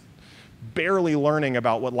I'm just barely learning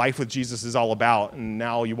about what life with Jesus is all about, and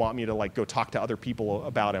now you want me to like go talk to other people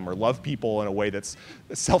about him or love people in a way that's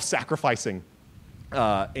self-sacrificing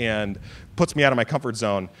and puts me out of my comfort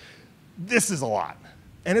zone. This is a lot.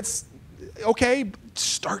 And it's okay,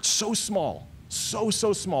 start so small, so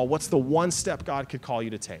small. What's the one step God could call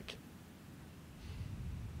you to take?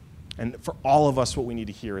 And for all of us, what we need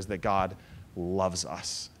to hear is that God loves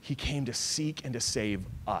us. He came to seek and to save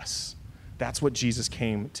us. That's what Jesus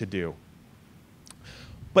came to do.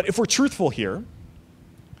 But if we're truthful here,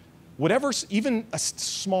 whatever, even a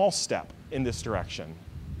small step in this direction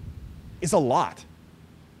is a lot.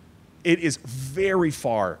 It is very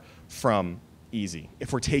far from easy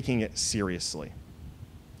if we're taking it seriously.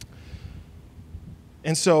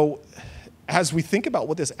 And so, as we think about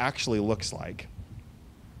what this actually looks like,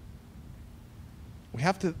 we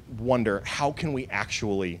have to wonder, how can we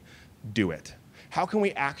actually do it? How can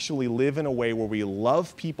we actually live in a way where we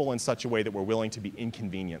love people in such a way that we're willing to be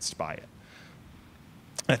inconvenienced by it?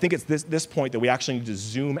 And I think it's this point that we actually need to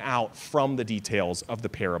zoom out from the details of the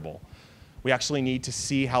parable. We actually need to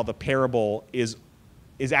see how the parable is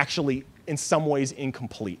actually in some ways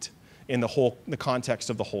incomplete in the context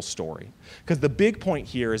of the whole story. Because the big point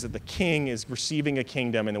here is that the king is receiving a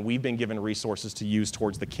kingdom, and that we've been given resources to use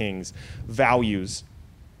towards the king's values.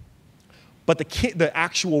 But the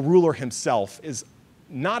actual ruler himself is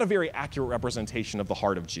not a very accurate representation of the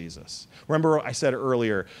heart of Jesus. Remember, I said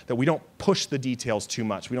earlier that we don't push the details too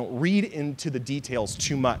much. We don't read into the details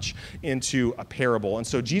too much into a parable. And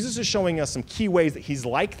so Jesus is showing us some key ways that he's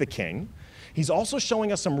like the king. He's also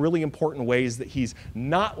showing us some really important ways that he's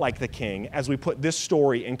not like the king as we put this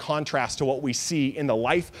story in contrast to what we see in the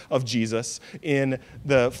life of Jesus in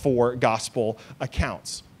the 4 gospel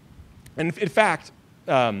accounts. And in fact,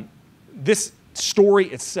 this story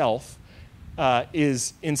itself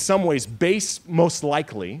is in some ways based most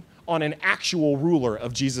likely on an actual ruler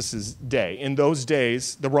of Jesus' day. In those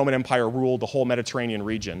days, the Roman Empire ruled the whole Mediterranean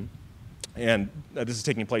region. And this is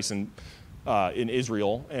taking place in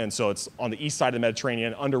Israel, and so it's on the east side of the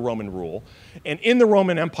Mediterranean under Roman rule. And in the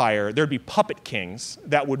Roman Empire, there'd be puppet kings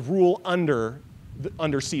that would rule under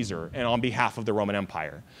Caesar and on behalf of the Roman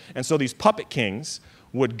Empire. And so these puppet kings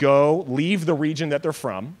would leave the region that they're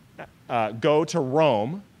from, go to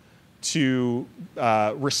Rome to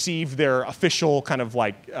receive their official kind of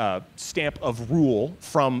like stamp of rule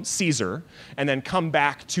from Caesar, and then come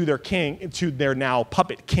back to their now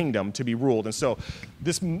puppet kingdom to be ruled. And so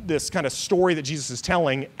this kind of story that Jesus is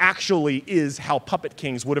telling actually is how puppet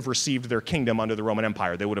kings would have received their kingdom under the Roman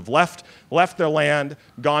Empire. They would have left their land,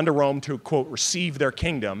 gone to Rome to, quote, receive their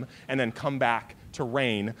kingdom, and then come back to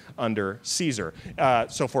reign under Caesar.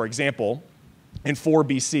 So for example, in 4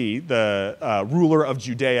 BC, the ruler of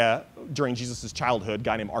Judea during Jesus' childhood, a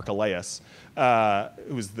guy named Archelaus,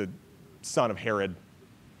 who was the son of Herod,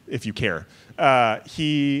 if you care,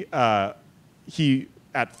 he at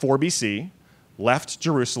 4 BC left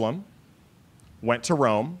Jerusalem, went to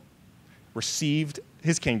Rome, received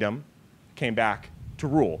his kingdom, came back to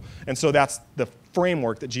rule. And so that's the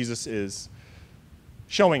framework that Jesus is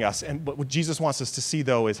showing us. And what Jesus wants us to see,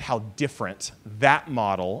 though, is how different that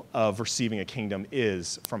model of receiving a kingdom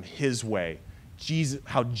is from his way,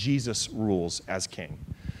 how Jesus rules as king.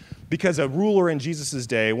 Because a ruler in Jesus'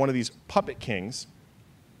 day, one of these puppet kings,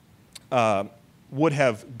 would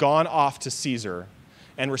have gone off to Caesar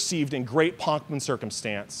and received in great pomp and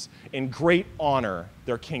circumstance, in great honor,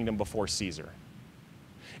 their kingdom before Caesar.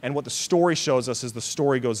 And what the story shows us as the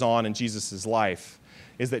story goes on in Jesus' life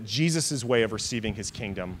is that Jesus' way of receiving his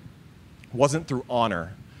kingdom wasn't through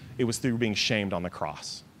honor, it was through being shamed on the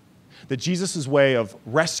cross. That Jesus' way of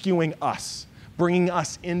rescuing us, bringing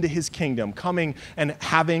us into his kingdom, coming and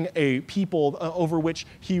having a people over which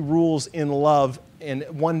he rules in love, and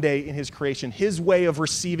one day in his creation, his way of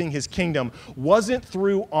receiving his kingdom wasn't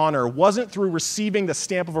through honor, wasn't through receiving the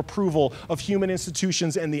stamp of approval of human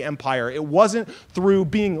institutions and the empire. It wasn't through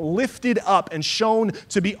being lifted up and shown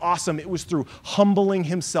to be awesome. It was through humbling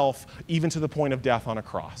himself even to the point of death on a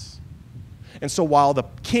cross. And so while the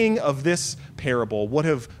king of this parable would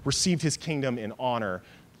have received his kingdom in honor,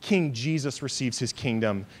 King Jesus receives his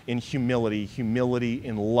kingdom in humility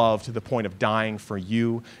in love to the point of dying for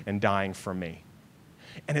you and dying for me.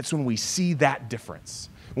 And it's when we see that difference,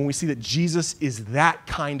 when we see that Jesus is that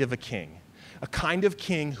kind of a king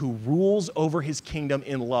who rules over his kingdom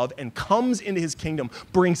in love and comes into his kingdom,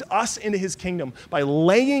 brings us into his kingdom by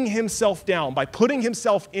laying himself down, by putting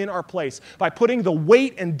himself in our place, by putting the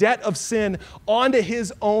weight and debt of sin onto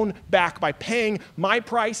his own back, by paying my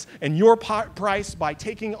price and your price, by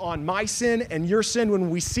taking on my sin and your sin. When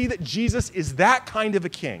we see that Jesus is that kind of a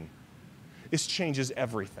king, this changes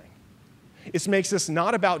everything. It makes us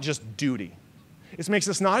not about just duty. It makes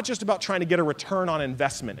us not just about trying to get a return on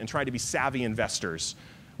investment and trying to be savvy investors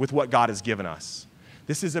with what God has given us.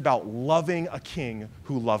 This is about loving a king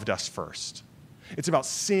who loved us first. It's about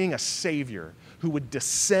seeing a Savior who would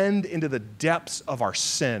descend into the depths of our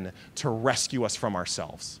sin to rescue us from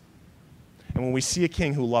ourselves. And when we see a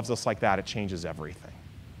king who loves us like that, it changes everything.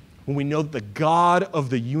 When we know that the God of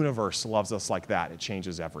the universe loves us like that, it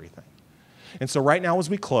changes everything. And so right now as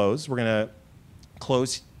we close, we're going to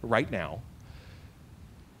close right now.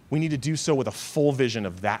 We need to do so with a full vision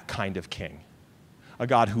of that kind of king, a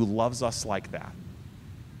God who loves us like that.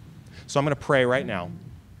 So I'm going to pray right now.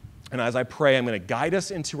 And as I pray, I'm going to guide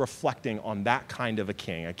us into reflecting on that kind of a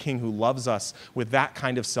king who loves us with that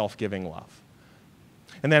kind of self-giving love.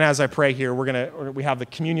 And then as I pray here, we have the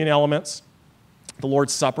communion elements, the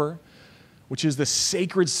Lord's Supper, which is the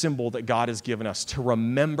sacred symbol that God has given us to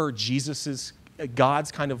remember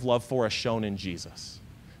God's kind of love for us shown in Jesus.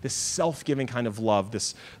 this self-giving kind of love,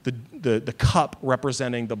 the cup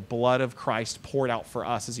representing the blood of Christ poured out for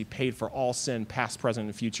us as he paid for all sin, past, present,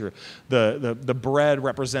 and future. The bread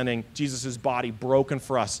representing Jesus' body broken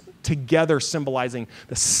for us, together symbolizing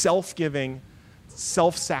the self-giving,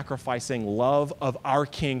 self-sacrificing love of our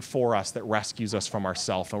King for us that rescues us from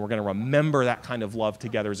ourselves. And we're going to remember that kind of love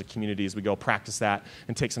together as a community as we go practice that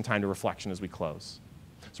and take some time to reflection as we close.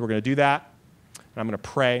 So we're going to do that, and I'm going to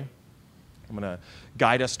pray. I'm going to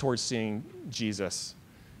guide us towards seeing Jesus.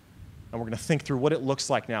 And we're going to think through what it looks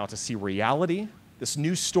like now to see reality, this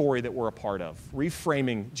new story that we're a part of,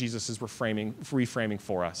 reframing Jesus' reframing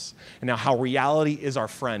for us. And now how reality is our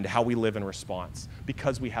friend, how we live in response,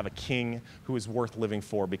 because we have a King who is worth living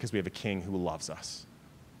for, because we have a King who loves us.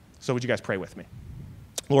 So would you guys pray with me?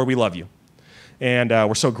 Lord, we love you. And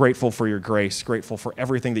we're so grateful for your grace, grateful for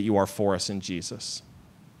everything that you are for us in Jesus.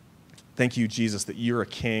 Thank you, Jesus, that you're a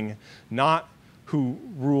King, not who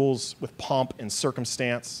rules with pomp and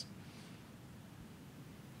circumstance,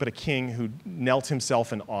 but a King who knelt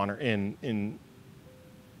himself in honor, in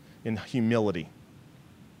humility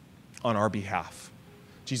on our behalf.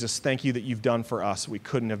 Jesus, thank you that you've done for us what we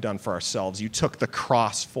couldn't have done for ourselves. You took the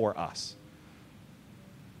cross for us.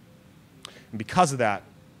 And because of that,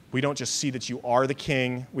 we don't just see that you are the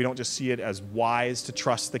King. We don't just see it as wise to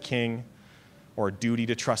trust the King or a duty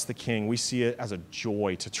to trust the King. We see it as a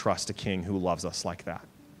joy to trust a King who loves us like that,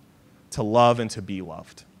 to love and to be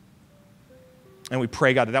loved. And we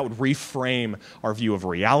pray, God, that would reframe our view of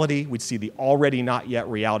reality. We'd see the already not yet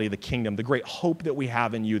reality of the kingdom, the great hope that we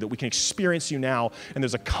have in you, that we can experience you now, and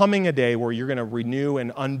there's a day where you're going to renew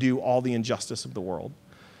and undo all the injustice of the world.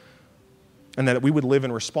 And that we would live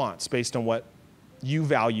in response based on what you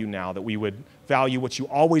value now, that we would value what you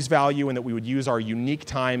always value, and that we would use our unique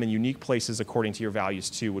time and unique places according to your values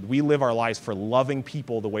too. Would we live our lives for loving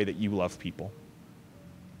people the way that you love people?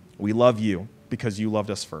 We love you because you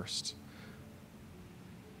loved us first.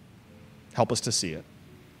 Help us to see it.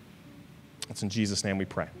 It's in Jesus' name we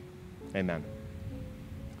pray. Amen.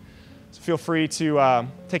 So feel free to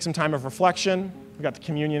take some time of reflection. We've got the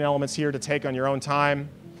communion elements here to take on your own time.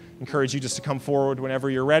 Encourage you just to come forward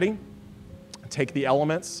whenever you're ready. Take the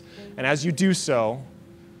elements, and as you do so,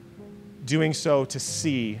 doing so to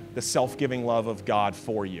see the self-giving love of God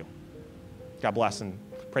for you. God bless, and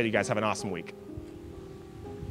pray that you guys have an awesome week.